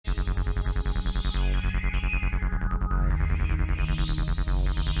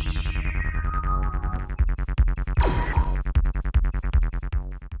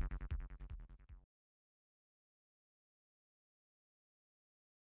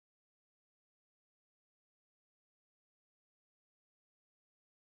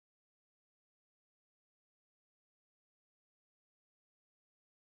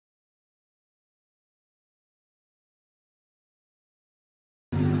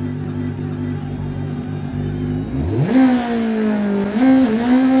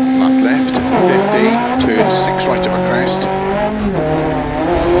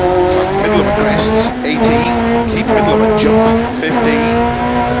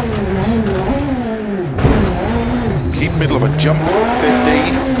of a jump,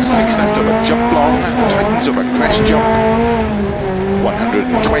 50, 6 left of a jump long, tightens of a crest jump,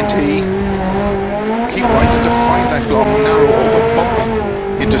 120, keep right into 5 left long, narrow over bump,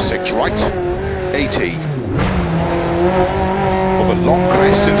 into 6 right, 80, over long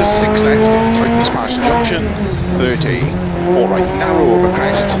crest into 6 left, tightens past junction, 30, 4 right, narrow over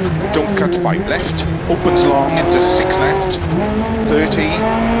crest, don't cut 5 left, opens long into 6 left, 30,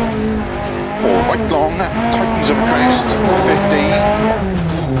 4 right long, tightens over crest, 50,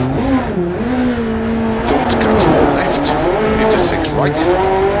 don't cut 4 left, into 6 right,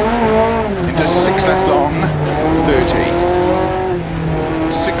 into 6 left long, 30,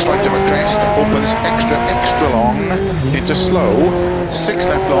 6 right over crest, opens extra long, into slow, 6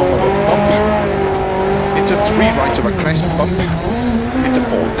 left long over bump, into 3 right over crest, bump, into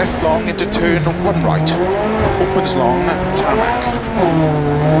 4 left long, into turn 1 right, opens long, tarmac,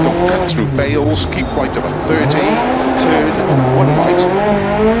 don't cut through bales, keep right over 30, turn 1 right,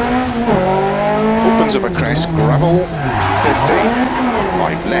 opens over crest, gravel, 50,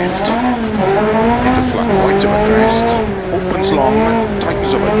 5 left, into flat right over crest, opens long,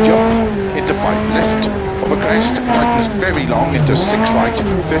 tightens over jump, into 5 left over crest, tightens very long, into 6 right,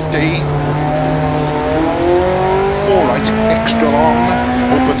 50, 4 right, extra long,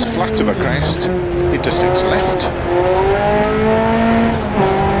 opens flat of a crest, into 6 left,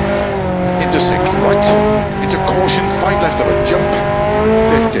 into 6 right, into caution, 5 left of a jump,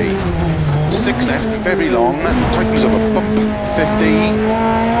 50, 6 left, very long, tightens of a bump, 50,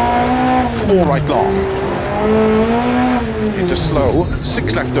 4 right long, into slow,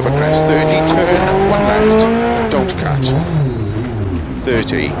 6 left of a crest, 30, turn, 1 left, don't cut,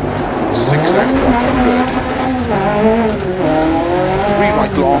 30, 6 left, 100, 3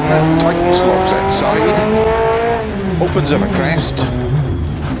 right long, tightens logs outside, opens of a crest,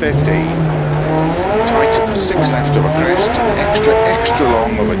 50, tight, 6 left of a crest, extra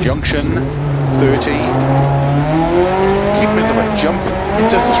long of a junction, 30, keep middle of a jump,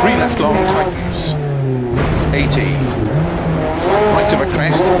 into 3 left long, tightens, 80, flat right of a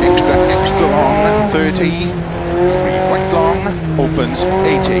crest, extra long, 30, 3 right long, opens,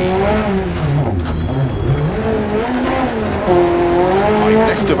 80, 5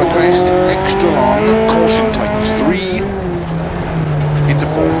 left of a crest, extra long, caution tightens 3, into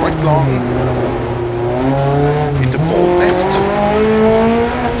 4 right long, into 4 left,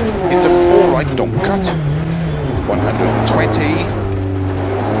 into 4 right, don't cut, 120,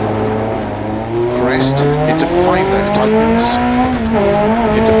 crest, into 5 left tightens,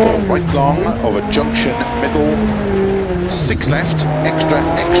 into 4 right long, over junction, middle, 6 left, extra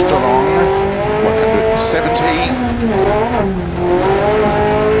long, 170,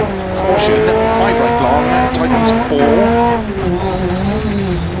 caution, 5 right long, tightens 4,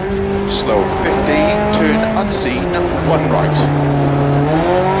 slow 50, turn unseen, 1 right,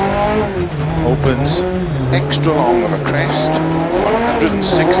 opens, extra long of a crest,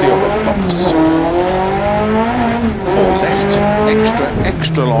 160 over bumps, 4 left,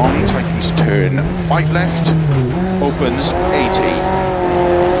 extra long, tightens turn, 5 left, opens, 80,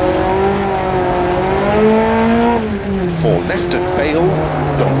 4 left at bale,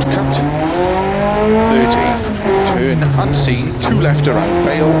 don't cut, 30, turn unseen, 2 left around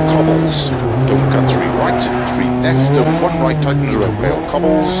bale, cobbles, don't cut 3 right, 3 left and 1 right, tightens around bale,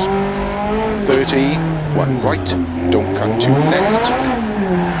 cobbles, 30, 1 right, don't cut 2 left,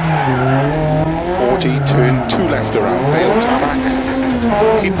 40, turn 2 left around bale, tarmac,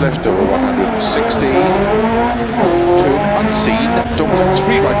 keep left over 160, turn unseen, don't cut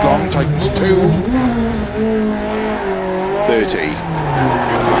 3 right long, tightens 2, 30,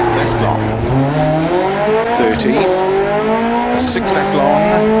 flat left long, 30, 6 left long,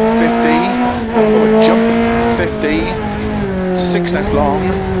 50, over jump, 50, 6 left long,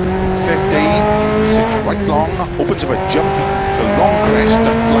 50, 6 right long, opens of a jump, to long crest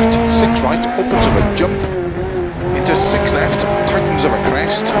and flat, 6 right, opens of a jump, into 6 left, tightens of a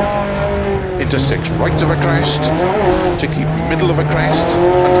crest, into 6 right of a crest, to keep middle of a crest,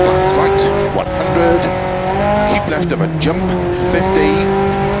 and flat right, 100, keep left of a jump, 50,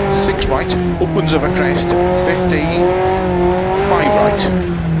 6 right, opens of a crest, 50, 5 right,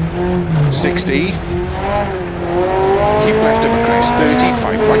 60, keep left of a crest, 30,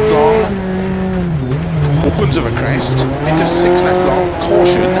 5 right long, opens of a crest, into 6 left long,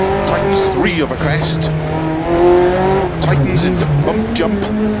 caution, tightens 3 of a crest, tightens into bump jump,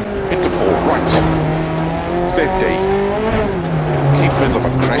 into 4 right, 50, keep middle of a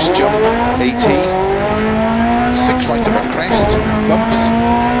crest jump, 80, 6 right of a crest, bumps,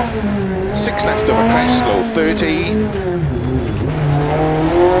 6 left of a crest, slow 30,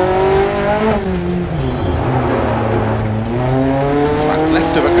 5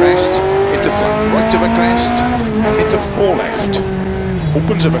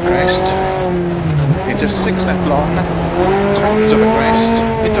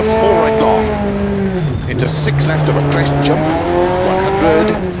 6 left of a crest jump,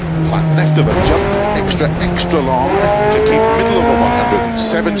 100, flat left of a jump, extra long to keep middle of a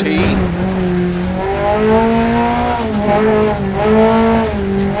 170,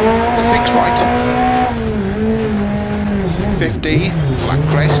 6 right, 50, flat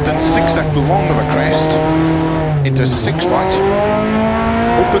crest and 6 left long of a crest, into 6 right,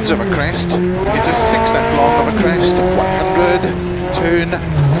 opens of a crest, into 6 left long of a crest, 100, turn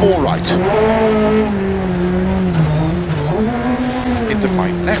 4 right, into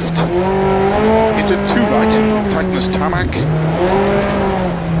 5 left, into 2 right, tightens tarmac,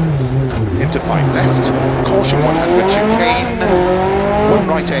 into 5 left, caution 100 chicane, 1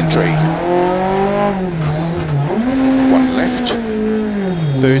 right entry, 1 left,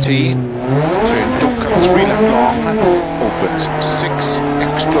 30, turn don't cut 3 left long, opens 6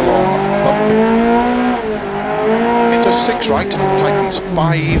 extra long bump, into 6 right, tightens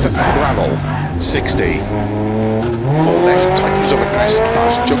 5 gravel, 60, 4 left, tightens over crest,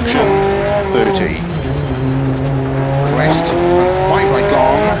 past junction, 30, crest and 5 right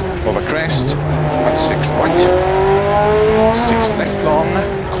long, over crest, and 6 right, 6 left long,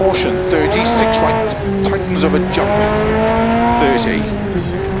 caution 30, 6 right, tightens of a jump, 30,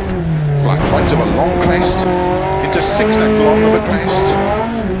 flat right of a long crest, into 6 left long of a crest,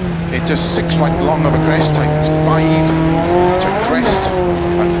 into 6 right long of a crest, tightens 5, to crest,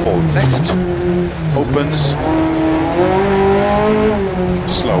 and 4 left, opens,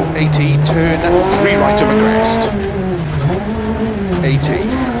 slow 80, turn 3 right of a crest, 80,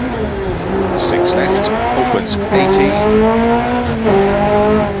 6 left, opens 80,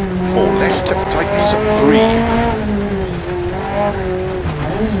 4 left, tightens 3,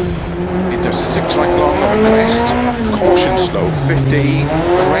 into 6 right long of a crest, caution slow 50,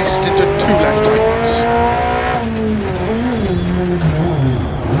 crest into 2 left tightens,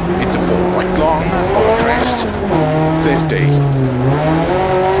 into 4 right long of a crest, 50,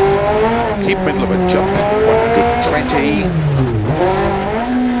 keep middle of a jump, 120,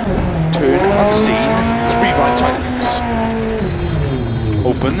 turn unseen, 3 right tightens,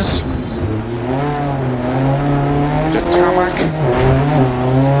 opens, to tarmac,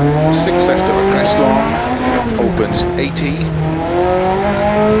 6 left of a crest long, opens 80,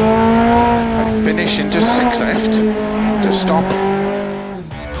 and finish into 6 left, to stop,